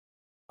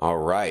All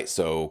right,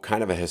 so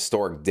kind of a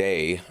historic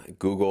day.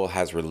 Google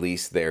has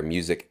released their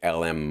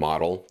MusicLM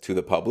model to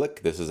the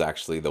public. This is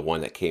actually the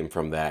one that came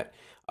from that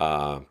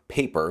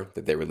paper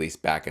that they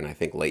released back in, I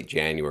think, late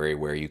January,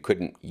 where you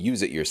couldn't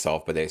use it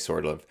yourself, but they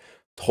sort of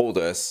told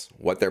us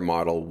what their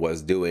model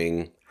was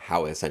doing,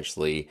 how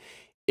essentially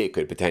it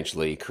could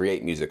potentially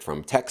create music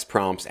from text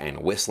prompts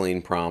and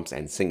whistling prompts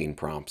and singing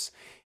prompts.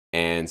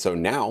 And so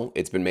now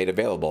it's been made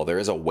available. There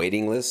is a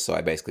waiting list, so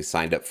I basically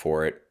signed up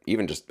for it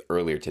even just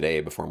earlier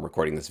today before I'm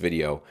recording this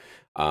video.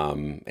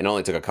 It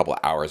only took a couple of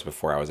hours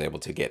before I was able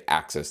to get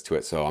access to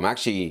it. So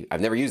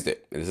I've never used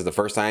it. This is the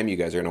first time you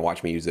guys are gonna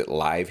watch me use it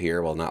live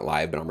here. Well, not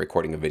live, but I'm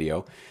recording a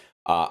video.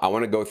 I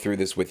wanna go through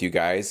this with you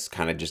guys,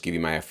 kind of just give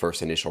you my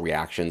first initial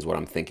reactions, what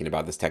I'm thinking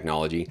about this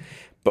technology.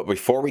 But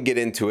before we get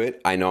into it,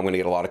 I know I'm going to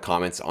get a lot of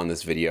comments on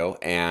this video,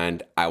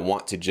 and I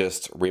want to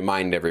just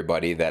remind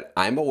everybody that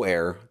I'm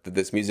aware that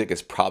this music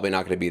is probably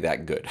not going to be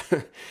that good.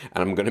 And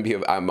I'm going to be,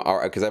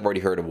 because I've already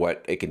heard of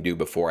what it can do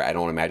before. I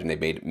don't imagine they've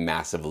made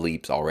massive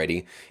leaps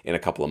already in a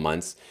couple of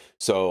months.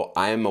 So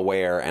I'm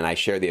aware, and I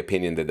share the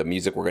opinion that the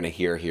music we're going to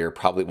hear here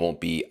probably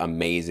won't be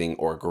amazing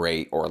or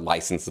great or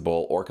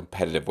licensable or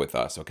competitive with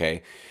us,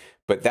 okay?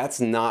 But that's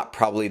not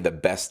probably the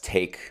best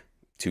take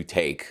to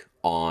take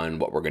on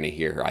what we're going to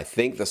hear. I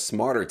think the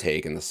smarter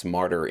take and the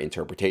smarter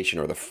interpretation,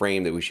 or the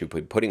frame that we should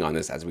be putting on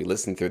this as we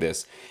listen through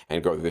this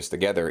and go through this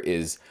together,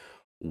 is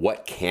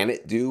what can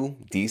it do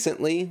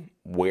decently?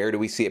 Where do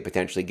we see it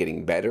potentially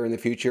getting better in the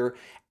future?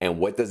 And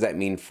what does that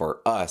mean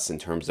for us in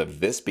terms of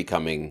this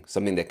becoming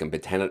something that can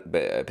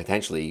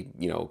potentially,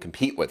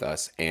 compete with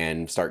us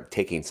and start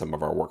taking some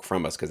of our work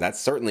from us? Because that's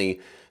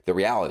certainly the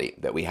reality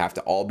that we have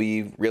to all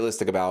be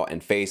realistic about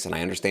and face. And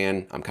I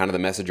understand I'm kind of the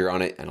messenger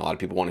on it, and a lot of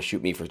people want to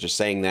shoot me for just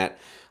saying that.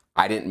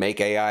 I didn't make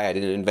AI, I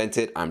didn't invent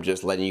it. I'm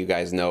just letting you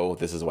guys know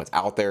this is what's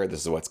out there,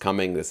 this is what's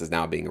coming. This is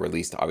now being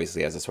released,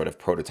 obviously, as a sort of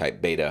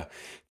prototype beta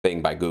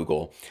thing by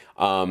Google.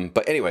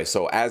 But anyway,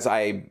 so as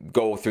I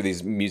go through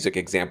these music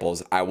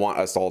examples, I want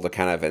us all to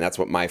kind of, and that's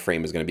what my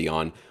frame is going to be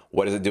on,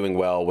 what is it doing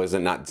well, what is it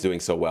not doing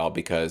so well,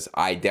 because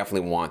I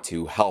definitely want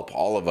to help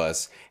all of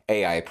us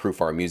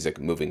AI-proof our music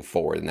moving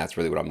forward, and that's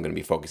really what I'm going to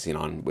be focusing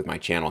on with my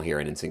channel here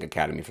in NSYNC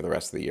Academy for the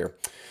rest of the year.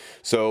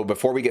 So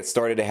before we get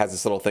started, it has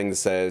this little thing that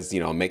says,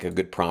 make a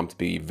good prompt,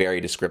 be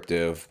very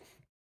descriptive.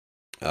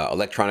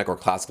 Electronic or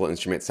classical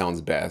instrument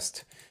sounds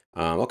best.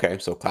 Okay,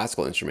 so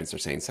classical instruments are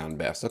saying sound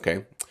best.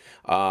 Okay.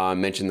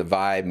 Mention the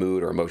vibe,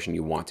 mood, or emotion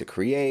you want to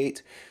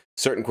create.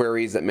 Certain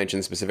queries that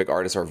mention specific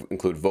artists or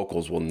include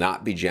vocals will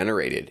not be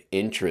generated.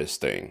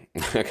 Interesting,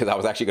 because I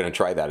was actually going to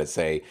try that and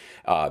say,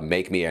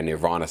 make me a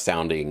Nirvana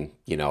sounding,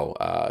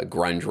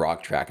 grunge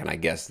rock track, and I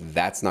guess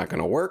that's not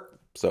going to work.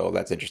 So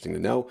that's interesting to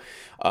know.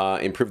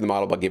 Improve the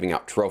model by giving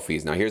out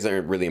trophies. Now here's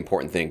a really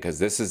important thing, because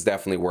this is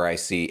definitely where I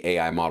see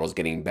AI models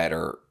getting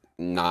better,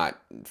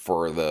 not in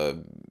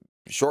the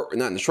short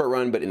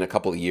run, but in a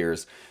couple of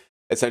years.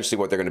 Essentially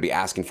what they're going to be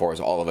asking for is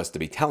all of us to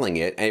be telling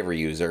it, every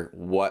user,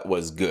 what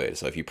was good.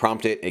 So if you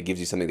prompt it, it gives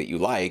you something that you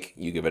like,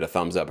 you give it a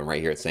thumbs up, and right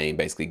here it's saying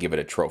basically give it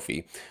a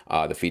trophy.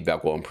 The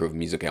feedback will improve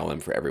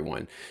MusicLM for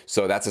everyone.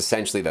 So that's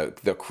essentially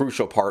the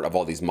crucial part of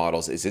all these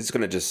models, is it's going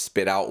to just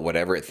spit out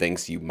whatever it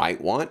thinks you might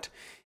want.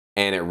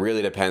 And it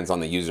really depends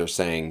on the user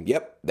saying,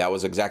 yep, that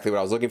was exactly what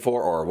I was looking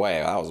for, or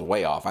that was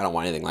way off. I don't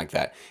want anything like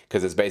that.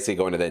 Because it's basically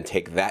going to then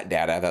take that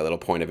data, that little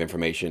point of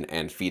information,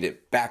 and feed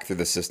it back through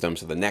the system.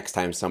 So the next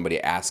time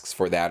somebody asks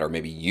for that, or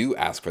maybe you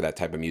ask for that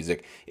type of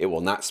music, it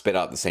will not spit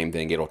out the same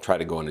thing. It'll try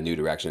to go in a new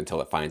direction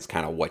until it finds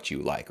kind of what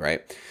you like,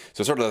 right?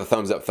 So sort of the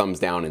thumbs up, thumbs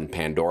down in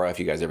Pandora.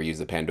 If you guys ever use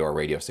the Pandora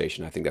radio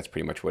station, I think that's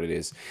pretty much what it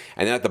is.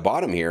 And then at the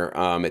bottom here,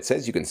 it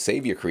says you can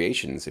save your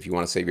creations. If you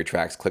want to save your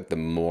tracks, click the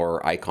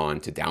more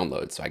icon to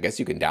download. So I guess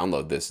you can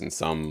download this in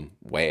some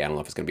way. I don't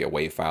know if it's going to be a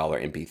WAV file or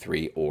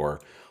MP3 or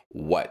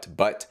what,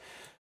 but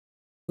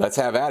let's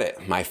have at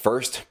it. My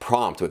first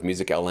prompt with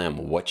MusicLM,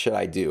 what should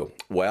I do?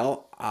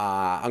 Well,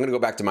 I'm going to go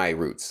back to my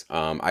roots.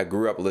 I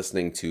grew up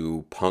listening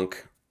to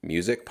punk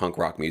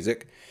rock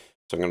music.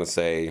 So I'm going to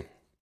say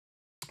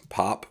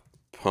pop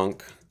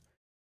punk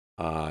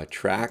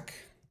track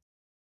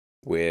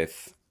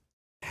with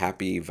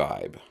happy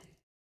vibe.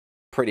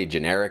 Pretty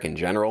generic in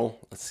general.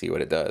 Let's see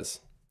what it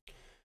does.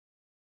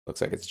 Looks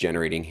like it's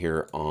generating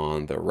here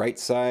on the right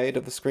side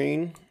of the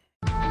screen.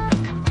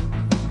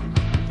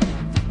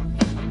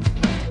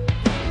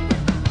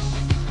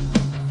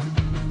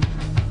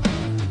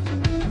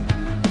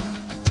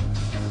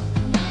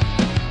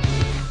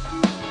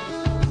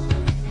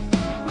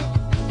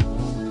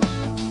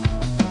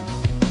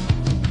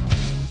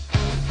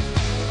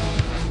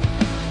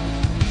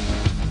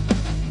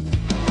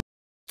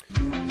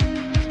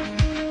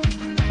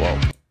 Well,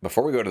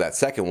 before we go to that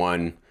second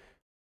one,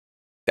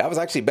 that was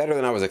actually better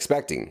than I was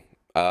expecting.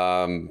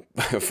 From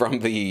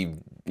the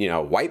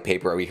white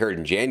paper we heard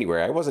in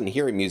January, I wasn't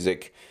hearing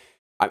music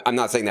I'm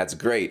not saying that's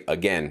great.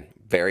 Again,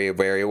 very,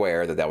 very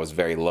aware that that was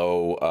very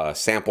low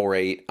sample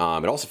rate. It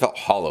also felt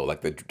hollow,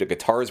 like the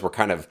guitars were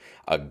kind of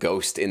a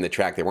ghost in the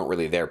track. They weren't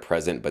really there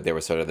present, but there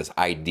was sort of this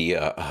idea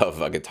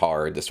of a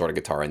guitar, the sort of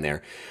guitar in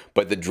there.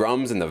 But the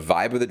drums and the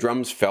vibe of the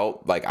drums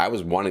felt like I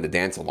was wanting to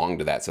dance along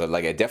to that. So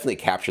like it definitely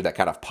captured that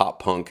kind of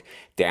pop punk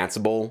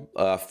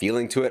danceable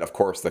feeling to it. Of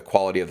course, the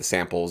quality of the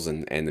samples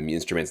and the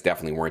instruments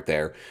definitely weren't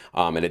there.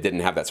 And it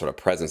didn't have that sort of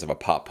presence of a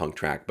pop punk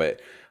track.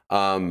 But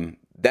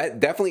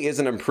that definitely is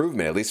an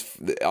improvement, at least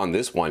on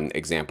this one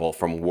example,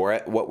 from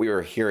what we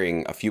were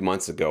hearing a few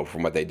months ago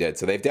from what they did.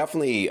 So they've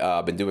definitely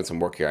been doing some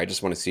work here. I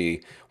just want to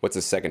see what's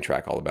the second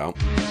track all about.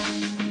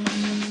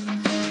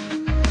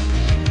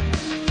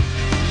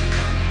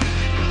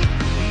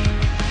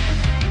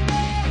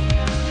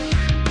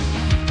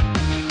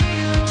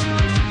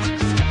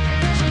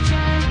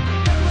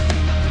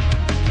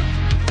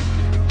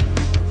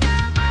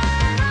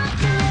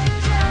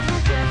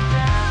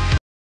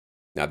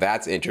 Now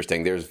that's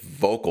interesting. There's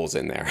vocals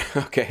in there.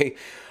 Okay.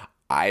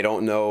 I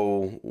don't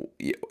know.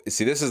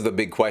 See, this is the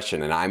big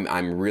question, and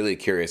I'm really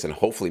curious, and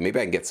hopefully maybe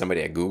I can get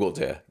somebody at Google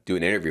to do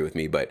an interview with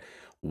me, but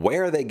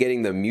where are they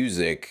getting the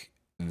music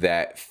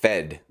that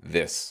fed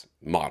this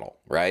model,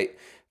 right?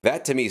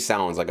 That to me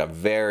sounds like a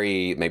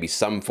very, maybe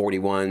Sum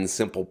 41,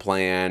 Simple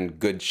Plan,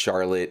 Good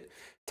Charlotte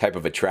type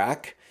of a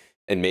track.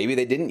 And maybe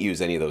they didn't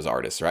use any of those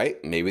artists,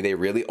 right? Maybe they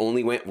really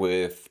only went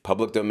with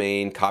public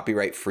domain,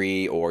 copyright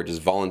free, or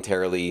just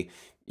voluntarily,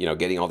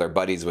 getting all their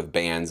buddies with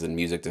bands and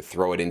music to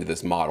throw it into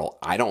this model.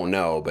 I don't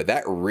know, but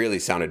that really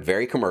sounded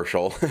very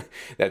commercial.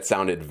 That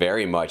sounded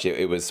very much,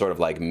 it was sort of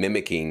like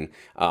mimicking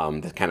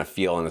the kind of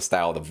feel and the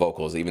style of the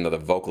vocals, even though the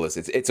vocalist,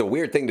 it's a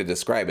weird thing to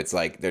describe. It's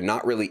like they're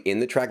not really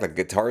in the track, like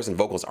guitars and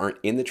vocals aren't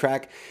in the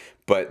track,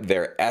 but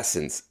their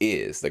essence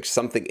is like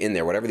something in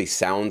there, whatever these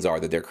sounds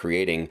are that they're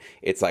creating.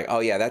 It's like,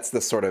 oh yeah, that's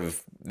the sort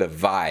of the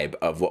vibe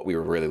of what we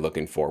were really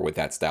looking for with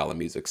that style of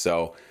music.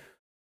 So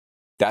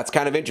that's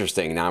kind of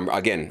interesting. Now,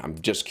 I'm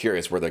just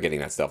curious where they're getting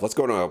that stuff. Let's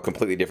go to a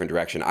completely different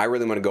direction. I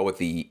really want to go with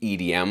the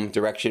EDM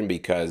direction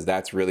because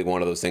that's really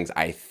one of those things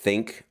I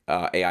think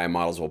AI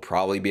models will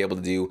probably be able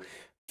to do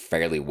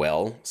fairly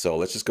well. So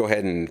let's just go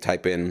ahead and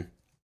type in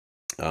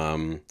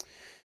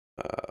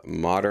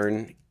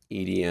modern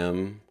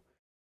EDM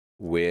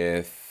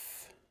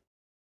with,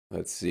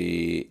 let's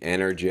see,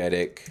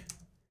 energetic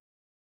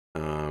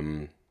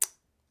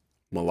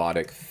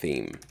melodic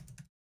theme.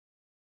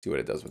 See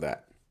what it does with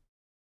that.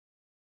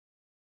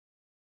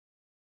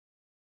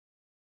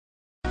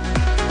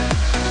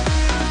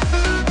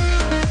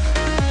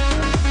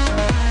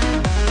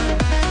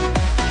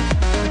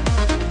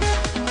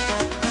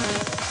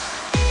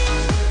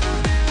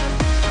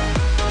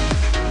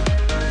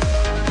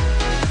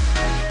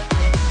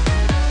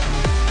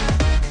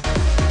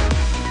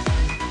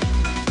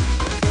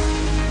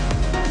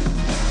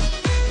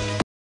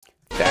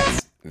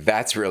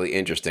 That's really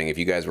interesting. If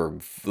you guys were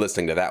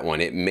listening to that one,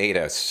 it made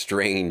a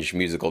strange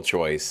musical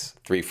choice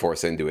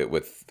 3/4 into it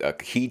with a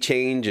key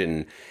change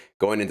and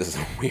going into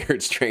some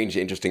weird, strange,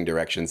 interesting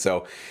direction.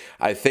 So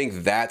I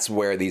think that's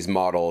where these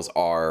models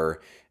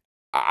are.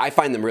 I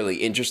find them really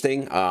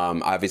interesting.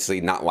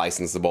 Obviously not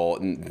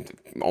licensable,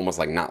 almost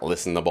like not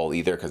listenable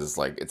either, because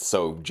it's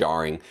so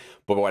jarring.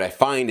 But what I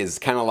find is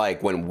kind of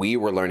like when we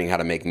were learning how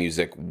to make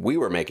music, we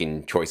were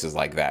making choices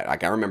like that.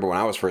 Like I remember when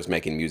I was first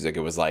making music,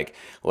 it was like,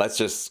 let's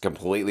just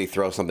completely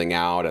throw something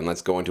out and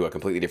let's go into a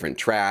completely different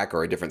track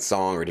or a different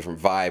song or a different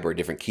vibe or a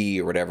different key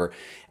or whatever.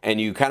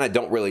 And you kind of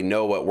don't really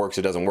know what works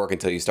or doesn't work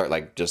until you start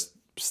like just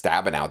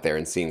stabbing out there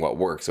and seeing what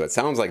works. So it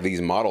sounds like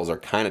these models are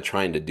kind of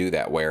trying to do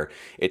that, where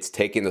it's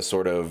taking the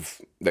sort of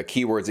the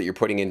keywords that you're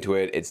putting into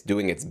it, it's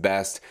doing its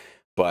best,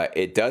 but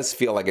it does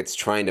feel like it's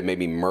trying to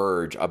maybe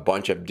merge a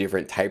bunch of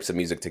different types of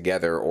music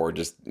together, or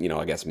just,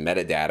 I guess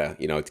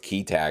metadata,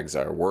 key tags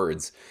or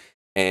words.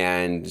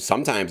 And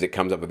sometimes it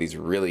comes up with these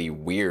really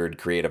weird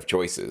creative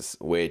choices,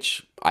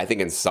 which I think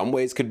in some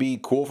ways could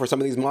be cool for some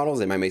of these models.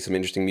 They might make some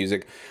interesting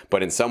music,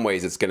 but in some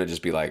ways it's going to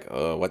just be like,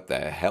 what the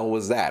hell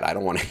was that? I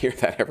don't want to hear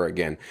that ever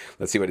again.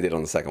 Let's see what it did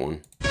on the second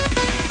one.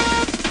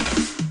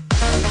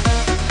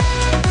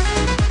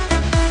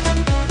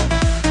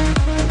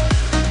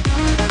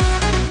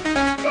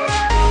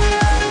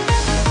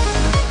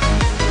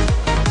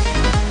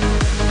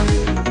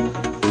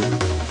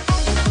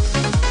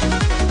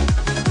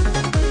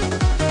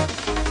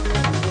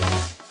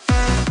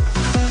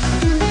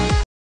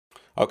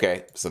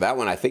 Okay, so that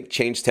one I think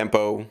changed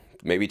tempo,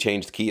 maybe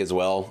changed key as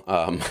well.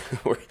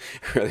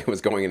 Really was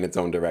going in its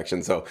own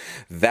direction. So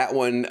that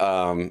one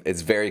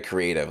is very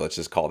creative. Let's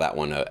just call that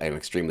one an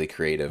extremely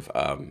creative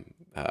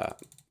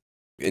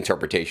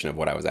interpretation of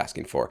what I was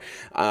asking for.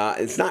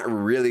 It's not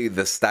really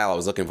the style I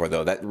was looking for,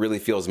 though. That really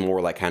feels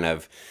more like kind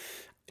of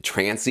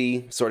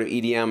trancey sort of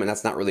EDM, and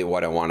that's not really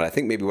what I wanted. I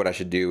think maybe what I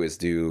should do is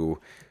do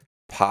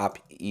pop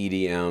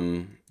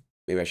EDM.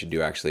 Maybe I should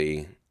do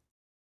actually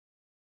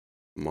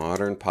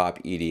modern pop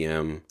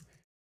EDM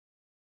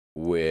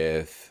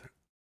with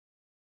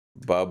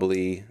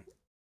bubbly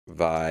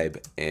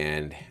vibe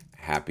and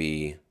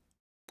happy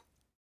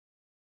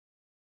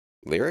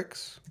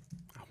Lyrics?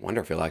 I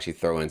wonder if it'll actually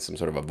throw in some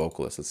sort of a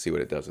vocalist. Let's see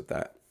what it does with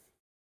that.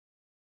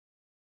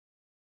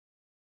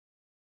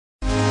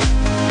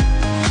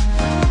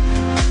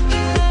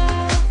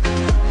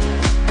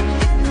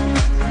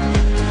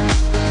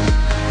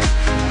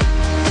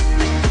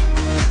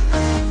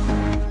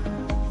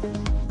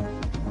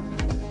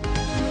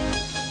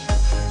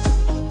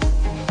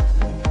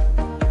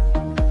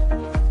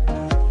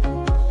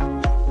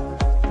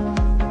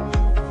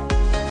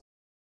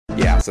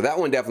 Yeah, so that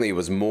one definitely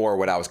was more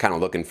what I was kind of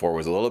looking for,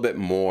 was a little bit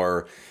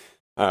more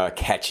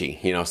catchy,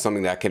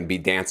 something that can be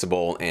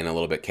danceable and a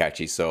little bit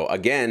catchy. So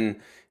again,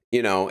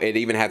 it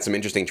even had some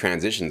interesting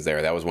transitions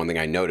there. That was one thing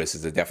I noticed,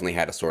 is it definitely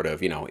had a sort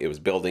of, it was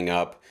building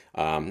up,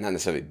 not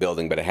necessarily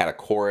building, but it had a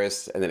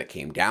chorus, and then it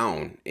came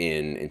down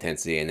in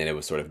intensity, and then it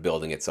was sort of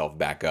building itself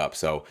back up.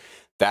 So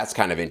that's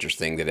kind of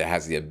interesting, that it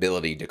has the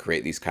ability to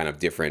create these kind of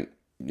different,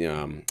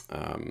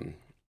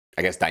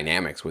 I guess,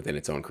 dynamics within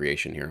its own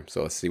creation here.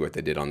 So let's see what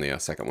they did on the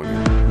second one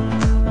here.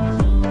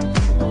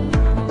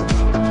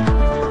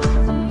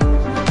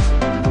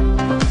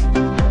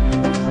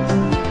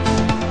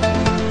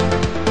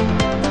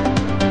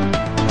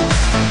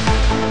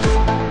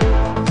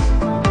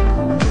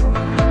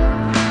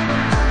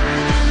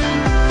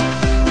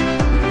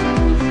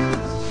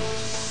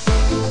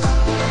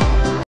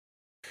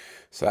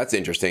 So that's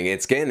interesting.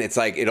 It's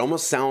like, it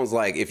almost sounds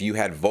like if you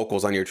had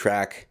vocals on your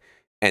track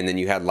and then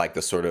you had like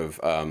the sort of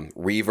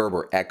reverb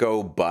or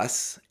echo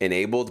bus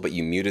enabled, but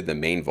you muted the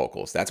main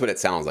vocals. That's what it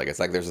sounds like. It's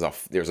like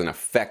there's an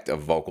effect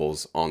of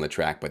vocals on the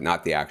track, but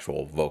not the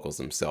actual vocals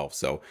themselves.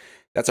 So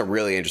that's a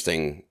really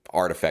interesting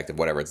artifact of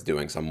whatever it's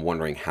doing. So I'm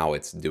wondering how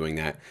it's doing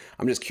that.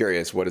 I'm just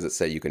curious, what does it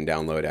say you can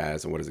download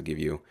as, and what does it give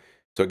you?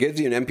 So it gives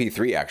you an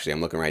MP3, actually.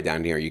 I'm looking right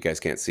down here. You guys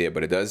can't see it,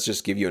 but it does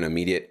just give you an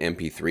immediate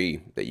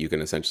MP3 that you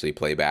can essentially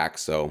play back.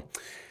 So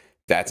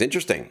that's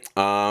interesting.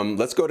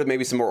 Let's go to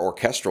maybe some more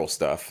orchestral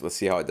stuff. Let's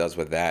see how it does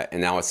with that.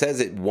 And now it says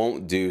it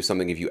won't do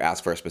something if you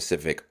ask for a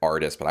specific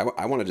artist, but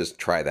I want to just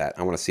try that.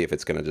 I want to see if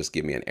it's going to just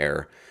give me an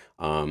error.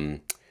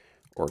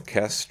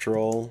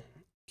 Orchestral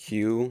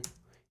cue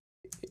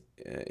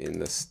in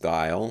the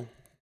style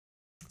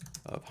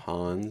of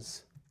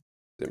Hans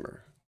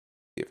Zimmer.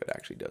 See if it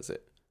actually does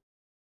it.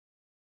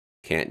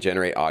 Can't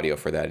generate audio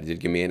for that. It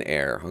did give me an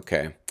error.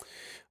 Okay.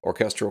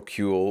 Orchestral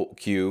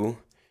cue.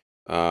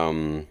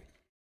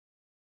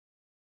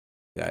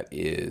 That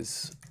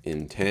is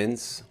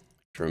intense,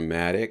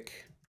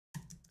 dramatic,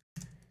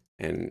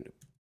 and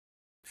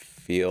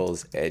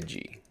feels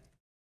edgy.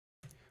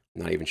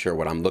 I'm not even sure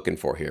what I'm looking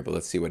for here, but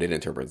let's see what it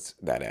interprets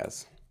that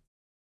as.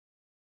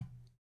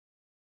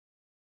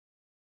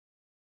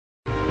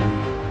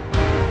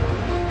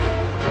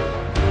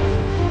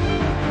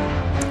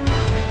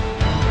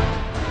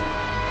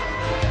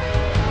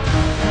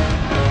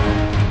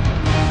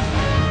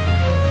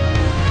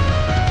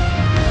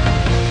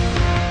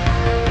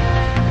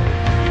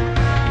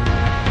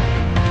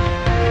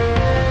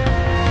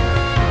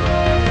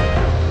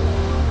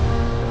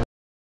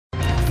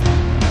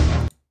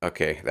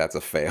 Okay, that's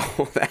a fail.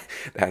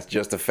 That's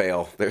just a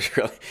fail. There's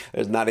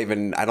not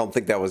even, I don't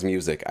think that was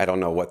music. I don't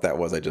know what that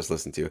was I just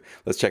listened to.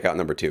 Let's check out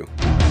number 2.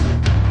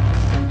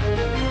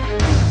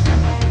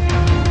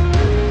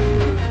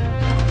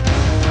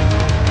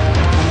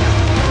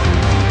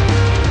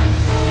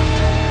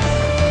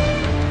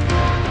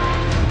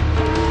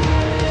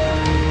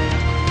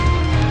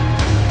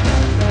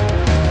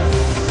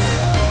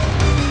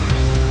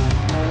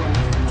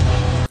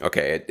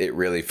 Okay, it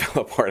really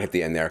fell apart at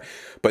the end there.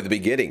 But the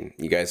beginning,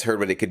 you guys heard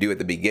what it could do at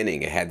the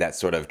beginning. It had that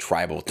sort of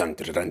tribal, dun,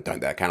 dun, dun, dun,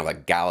 that kind of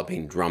like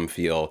galloping drum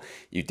feel.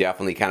 You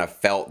definitely kind of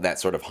felt that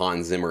sort of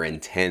Hans Zimmer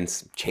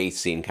intense chase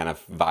scene kind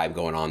of vibe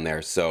going on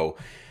there. So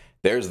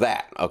there's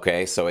that,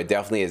 okay? So it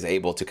definitely is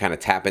able to kind of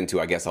tap into,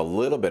 I guess, a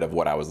little bit of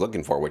what I was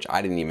looking for, which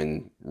I didn't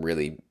even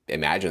really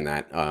imagine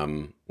that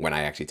when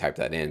I actually typed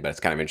that in. But it's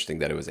kind of interesting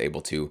that it was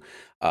able to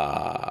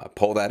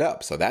pull that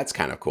up. So that's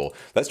kind of cool.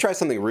 Let's try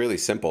something really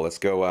simple. Let's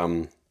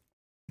go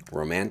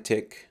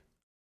romantic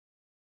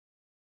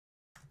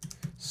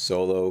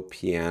solo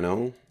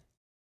piano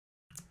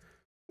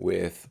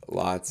with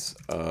lots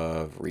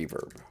of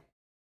reverb.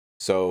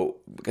 So,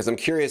 because I'm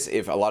curious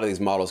if a lot of these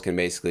models can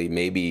basically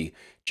maybe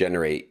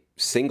generate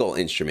single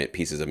instrument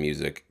pieces of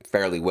music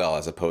fairly well,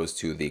 as opposed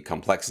to the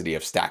complexity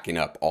of stacking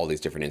up all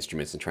these different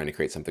instruments and trying to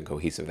create something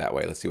cohesive that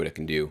way. Let's see what it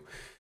can do,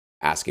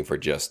 asking for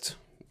just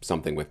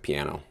something with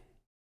piano.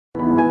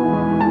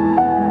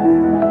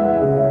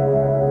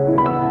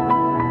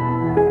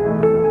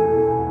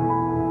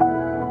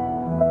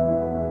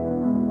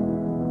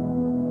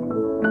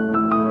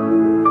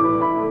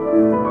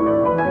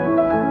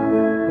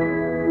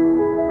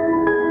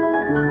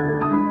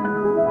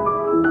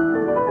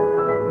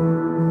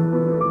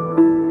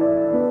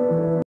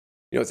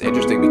 It's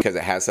interesting because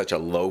it has such a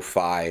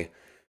lo-fi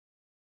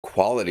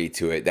quality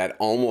to it that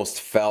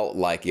almost felt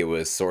like it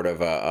was sort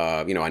of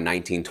a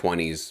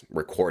 1920s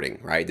recording,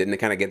 right? Didn't it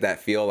kind of get that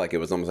feel like it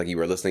was almost like you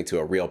were listening to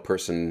a real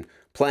person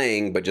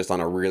playing, but just on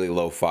a really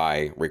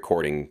lo-fi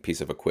recording piece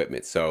of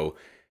equipment? So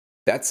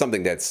That's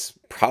something that's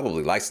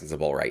probably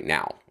licensable right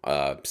now.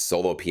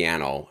 Solo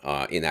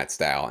piano in that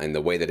style, and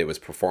the way that it was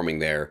performing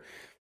there.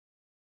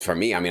 For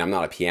me, I mean, I'm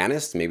not a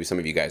pianist. Maybe some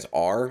of you guys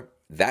are.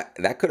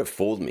 That could have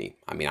fooled me.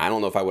 I mean, I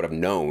don't know if I would have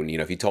known.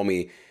 If you told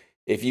me,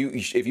 if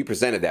you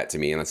presented that to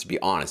me, and let's be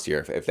honest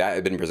here, if that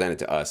had been presented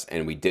to us,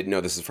 and we did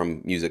know this is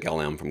from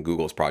MusicLM, from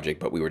Google's project,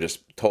 but we were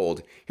just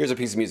told, here's a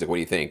piece of music. What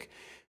do you think?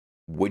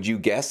 Would you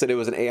guess that it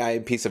was an AI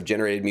piece of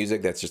generated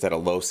music that's just at a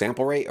low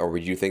sample rate, or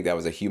would you think that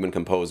was a human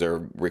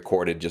composer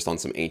recorded just on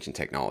some ancient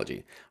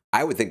technology?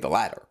 I would think the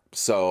latter.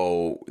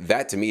 So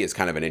that to me is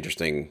kind of an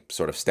interesting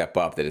sort of step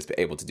up, that it's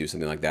able to do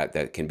something like that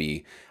that can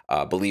be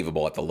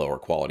believable at the lower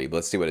quality. But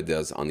let's see what it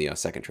does on the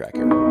second track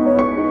here.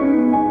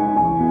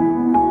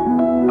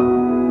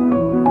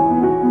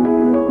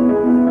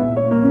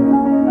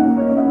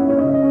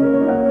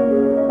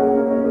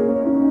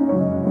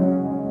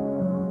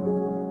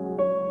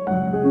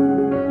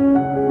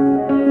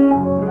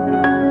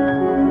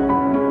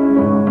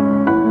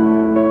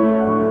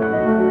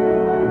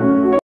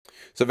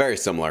 So very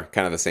similar,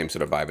 kind of the same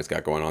sort of vibe it's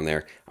got going on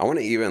there. I want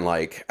to even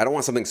I don't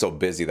want something so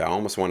busy that I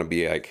almost want to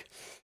be like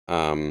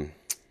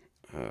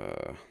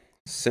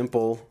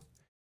simple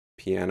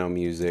piano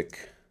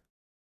music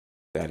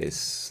that is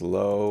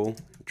slow,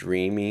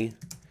 dreamy,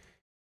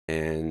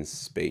 and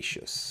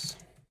spacious.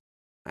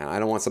 I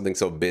don't want something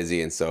so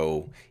busy and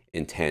so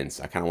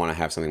intense. I kind of want to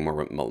have something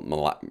more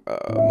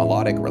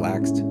melodic,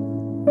 relaxed.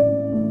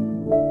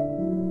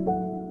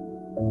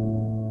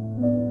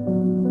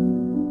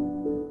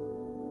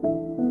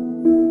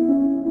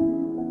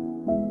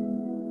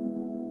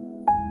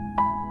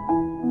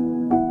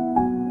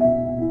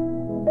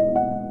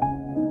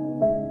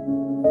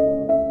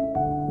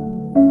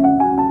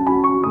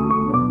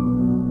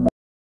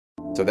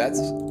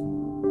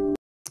 So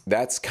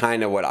that's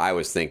kind of what I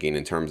was thinking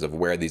in terms of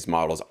where these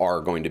models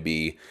are going to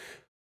be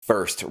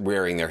first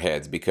rearing their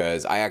heads,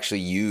 because I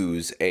actually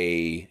use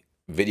a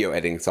video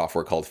editing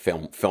software called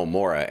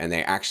Filmora, and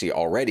they actually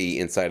already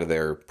inside of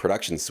their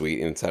production suite,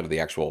 inside of the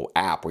actual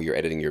app where you're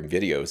editing your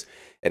videos,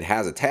 it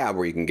has a tab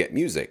where you can get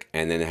music,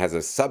 and then it has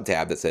a sub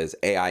tab that says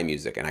AI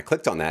music. And I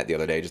clicked on that the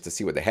other day just to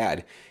see what they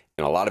had.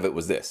 And a lot of it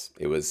was this.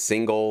 It was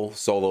single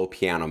solo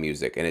piano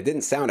music. And it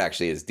didn't sound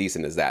actually as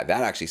decent as that.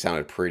 That actually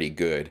sounded pretty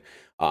good,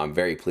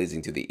 very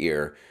pleasing to the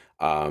ear.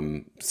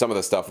 Some of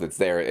the stuff that's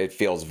there, it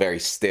feels very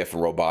stiff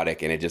and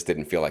robotic, and it just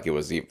didn't feel like it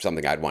was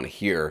something I'd want to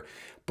hear.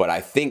 But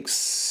I think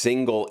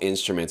single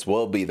instruments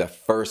will be the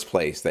first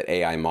place that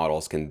AI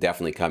models can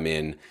definitely come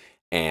in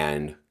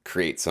and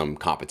create some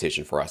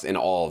competition for us in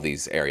all of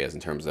these areas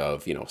in terms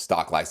of,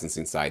 stock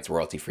licensing sites,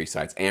 royalty-free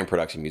sites, and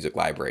production music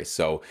libraries.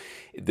 So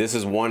this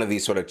is one of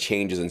these sort of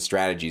changes and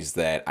strategies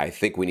that I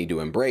think we need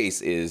to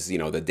embrace is,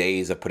 the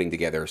days of putting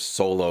together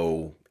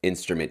solo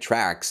instrument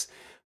tracks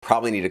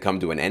probably need to come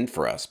to an end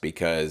for us,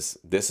 because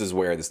this is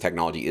where this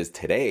technology is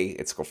today.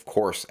 It's of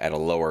course at a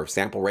lower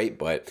sample rate,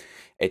 but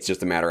it's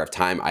just a matter of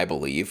time, I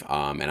believe.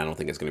 And I don't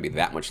think it's going to be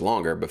that much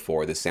longer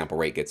before this sample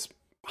rate gets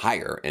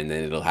higher, and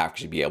then it'll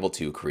actually be able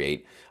to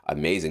create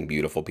amazing,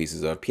 beautiful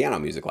pieces of piano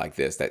music like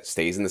this that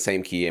stays in the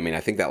same key. I mean, I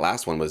think that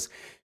last one was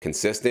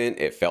consistent.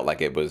 It felt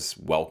like it was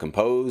well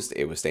composed.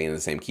 It was staying in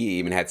the same key. It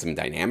even had some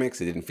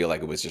dynamics. It didn't feel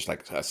like it was just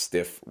like a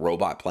stiff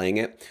robot playing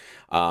it.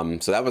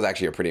 So that was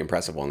actually a pretty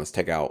impressive one. Let's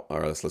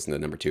listen to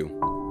number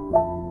 2.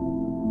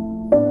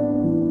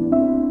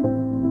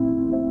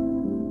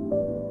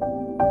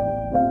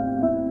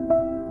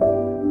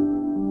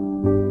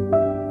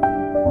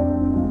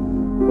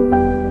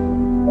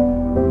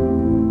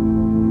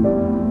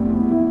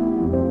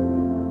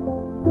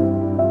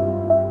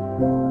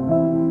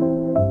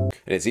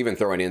 And it's even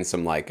throwing in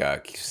some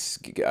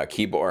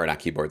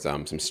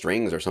some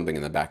strings or something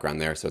in the background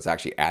there. So it's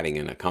actually adding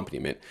an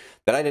accompaniment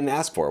that I didn't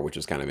ask for, which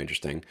was kind of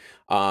interesting.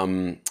 I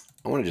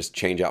want to just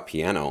change out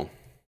piano,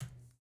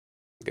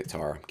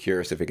 guitar. I'm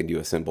curious if it can do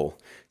a single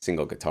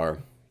guitar,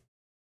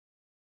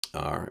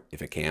 or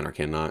if it can or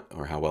cannot,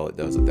 or how well it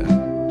does at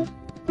that.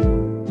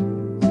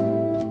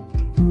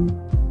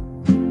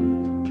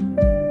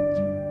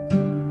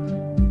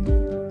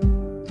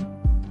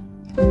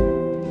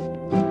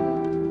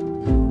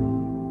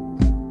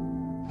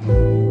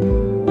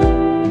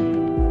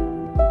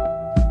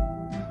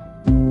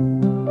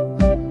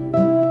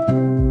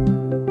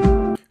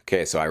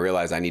 Okay, so I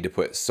realize I need to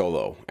put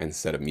solo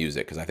instead of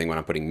music, because I think when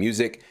I'm putting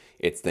music,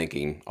 it's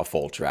thinking a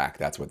full track.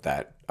 That's what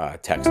that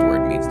text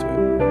word means to it.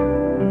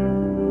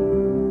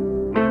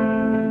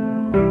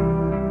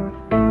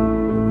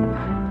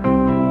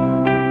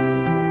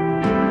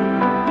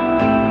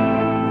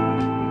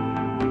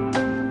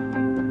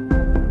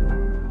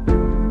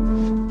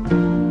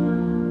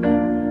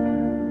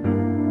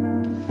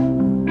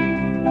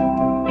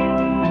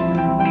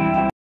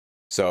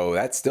 So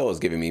that still is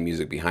giving me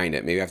music behind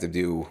it. Maybe I have to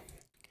do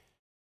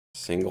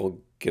single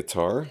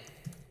guitar.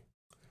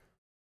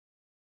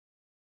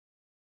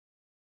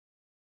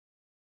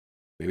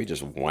 Maybe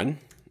just one.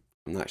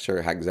 I'm not sure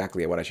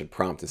exactly what I should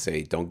prompt to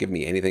say, don't give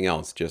me anything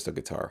else, just a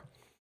guitar.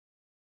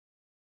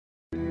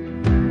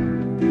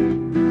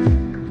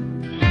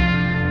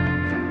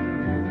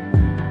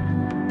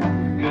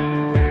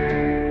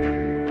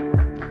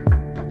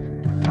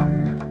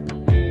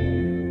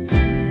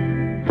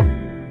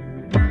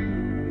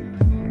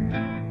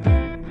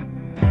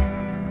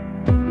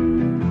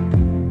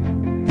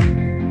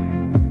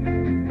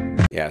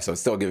 so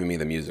it's still giving me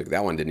the music.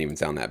 That one didn't even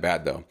sound that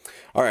bad though.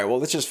 All right, well,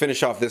 let's just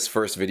finish off this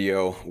first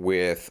video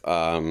with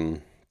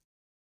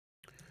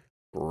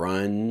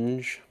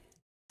grunge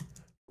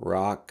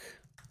rock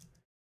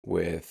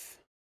with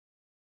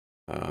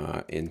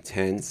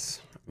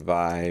intense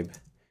vibe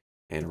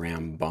and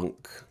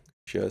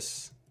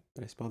rambunctious.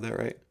 Did I spell that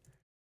right?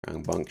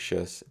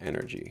 Rambunctious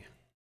energy.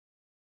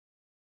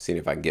 Seeing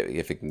if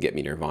it can get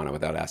me Nirvana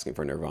without asking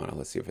for Nirvana.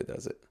 Let's see if it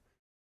does it.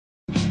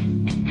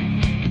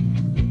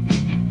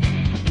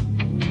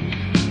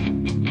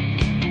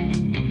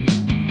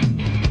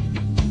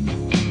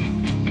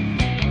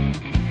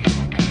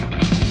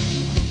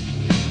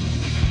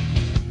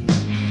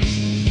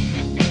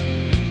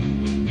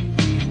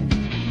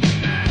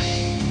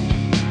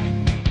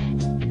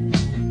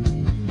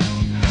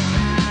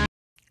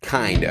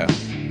 Kinda.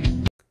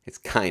 It's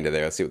kinda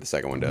there. Let's see what the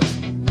second one does.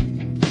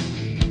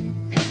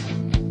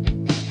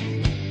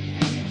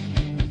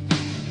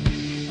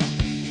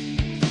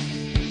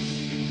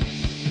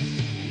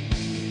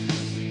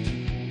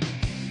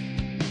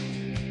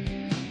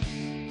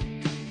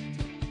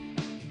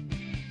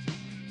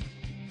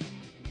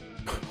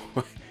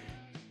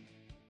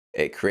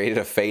 It created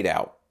a fade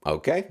out.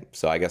 Okay,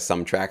 so I guess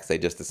some tracks they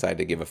just decided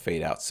to give a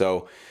fade out.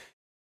 So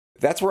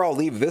that's where I'll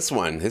leave this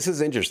one. This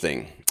is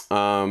interesting.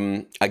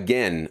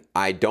 Again,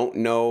 I don't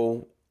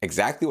know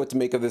exactly what to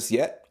make of this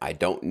yet. I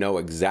don't know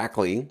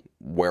exactly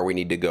where we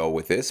need to go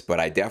with this, but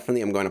I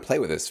definitely am going to play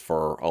with this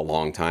for a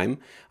long time.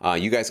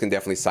 You guys can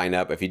definitely sign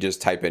up. If you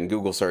just type in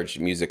Google search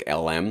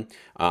MusicLM,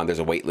 there's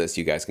a wait list.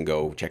 You guys can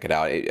go check it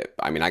out.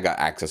 I mean, I got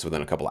access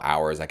within a couple of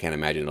hours. I can't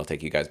imagine it'll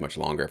take you guys much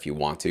longer if you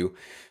want to.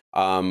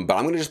 But I'm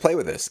going to just play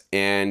with this.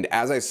 And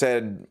as I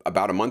said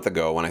about a month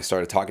ago when I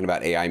started talking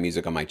about AI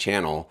music on my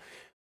channel,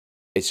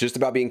 it's just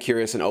about being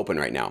curious and open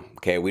right now.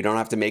 Okay, we don't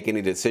have to make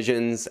any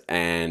decisions,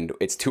 and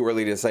it's too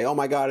early to say, oh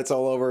my God, it's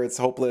all over, it's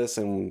hopeless,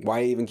 and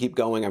why even keep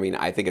going? I mean,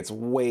 I think it's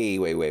way,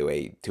 way, way,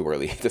 way too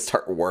early to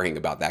start worrying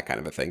about that kind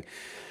of a thing.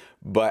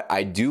 But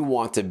I do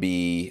want to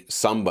be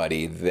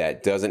somebody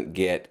that doesn't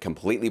get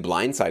completely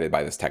blindsided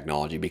by this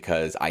technology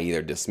because I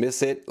either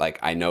dismiss it, like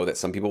I know that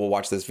some people will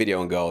watch this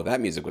video and go,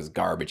 that music was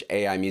garbage.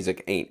 AI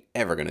music ain't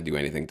ever gonna do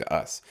anything to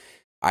us.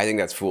 I think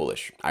that's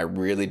foolish. I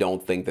really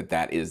don't think that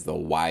that is the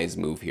wise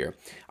move here.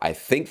 I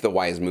think the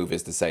wise move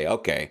is to say,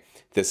 okay,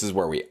 this is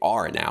where we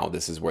are now.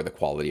 This is where the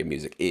quality of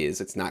music is.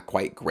 It's not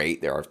quite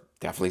great. There are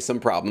definitely some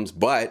problems,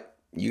 but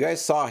you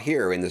guys saw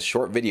here in this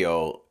short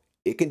video,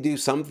 it can do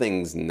some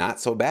things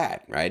not so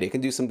bad, right? It can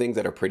do some things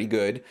that are pretty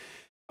good.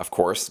 Of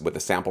course, with the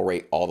sample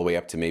rate all the way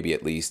up to maybe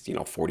at least,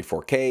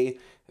 44K.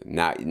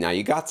 Now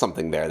you got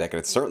something there that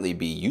could certainly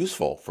be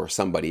useful for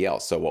somebody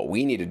else. So what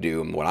we need to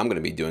do, and what I'm going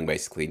to be doing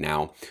basically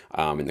now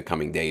in the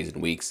coming days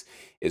and weeks,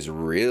 is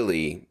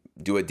really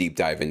do a deep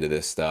dive into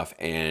this stuff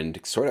and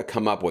sort of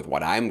come up with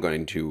what I'm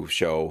going to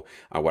show,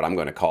 what I'm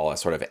going to call a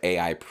sort of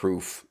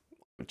AI-proof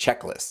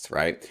checklist,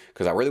 right?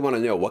 Because I really want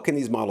to know, what can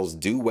these models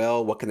do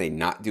well? What can they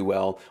not do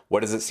well? What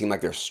does it seem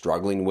like they're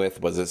struggling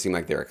with? What does it seem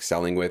like they're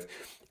excelling with?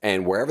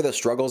 And wherever the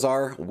struggles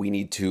are, we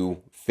need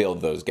to fill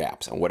those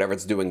gaps. And whatever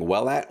it's doing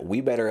well at,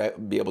 we better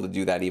be able to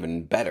do that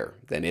even better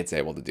than it's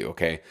able to do,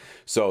 okay?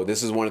 So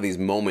this is one of these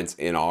moments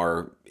in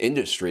our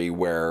industry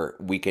where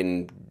we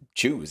can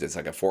choose. It's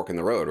like a fork in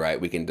the road, right?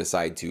 We can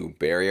decide to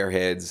bury our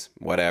heads,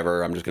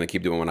 whatever, I'm just gonna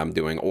keep doing what I'm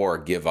doing, or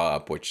give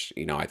up, which,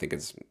 I think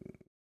is,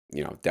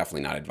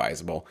 definitely not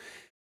advisable.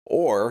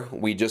 Or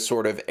we just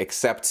sort of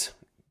accept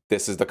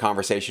this is the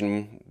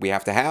conversation we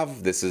have to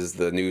have. This is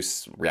the new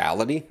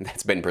reality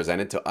that's been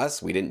presented to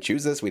us. We didn't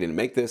choose this. We didn't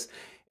make this.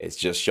 It's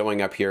just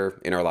showing up here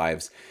in our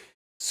lives.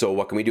 So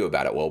what can we do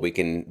about it? Well, we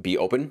can be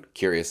open,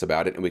 curious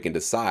about it, and we can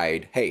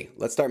decide, hey,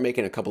 let's start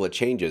making a couple of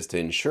changes to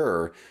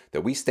ensure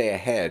that we stay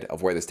ahead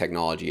of where this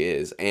technology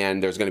is.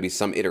 And there's going to be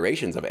some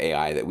iterations of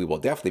AI that we will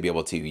definitely be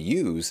able to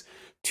use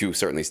to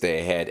certainly stay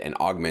ahead and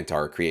augment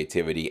our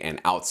creativity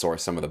and outsource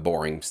some of the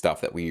boring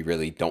stuff that we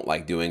really don't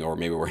like doing, or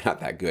maybe we're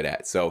not that good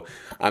at. So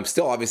I'm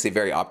still obviously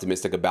very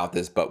optimistic about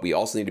this, but we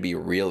also need to be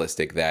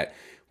realistic that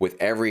with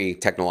every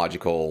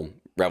technological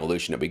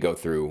revolution that we go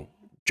through,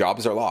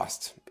 jobs are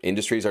lost,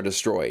 industries are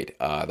destroyed,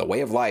 the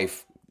way of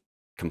life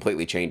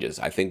completely changes.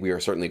 I think we are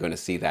certainly going to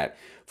see that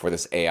for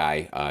this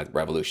AI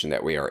revolution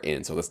that we are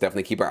in. So let's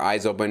definitely keep our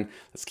eyes open.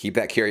 Let's keep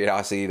that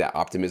curiosity, that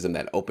optimism,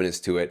 that openness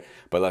to it.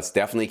 But let's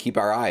definitely keep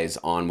our eyes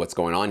on what's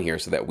going on here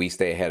so that we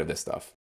stay ahead of this stuff.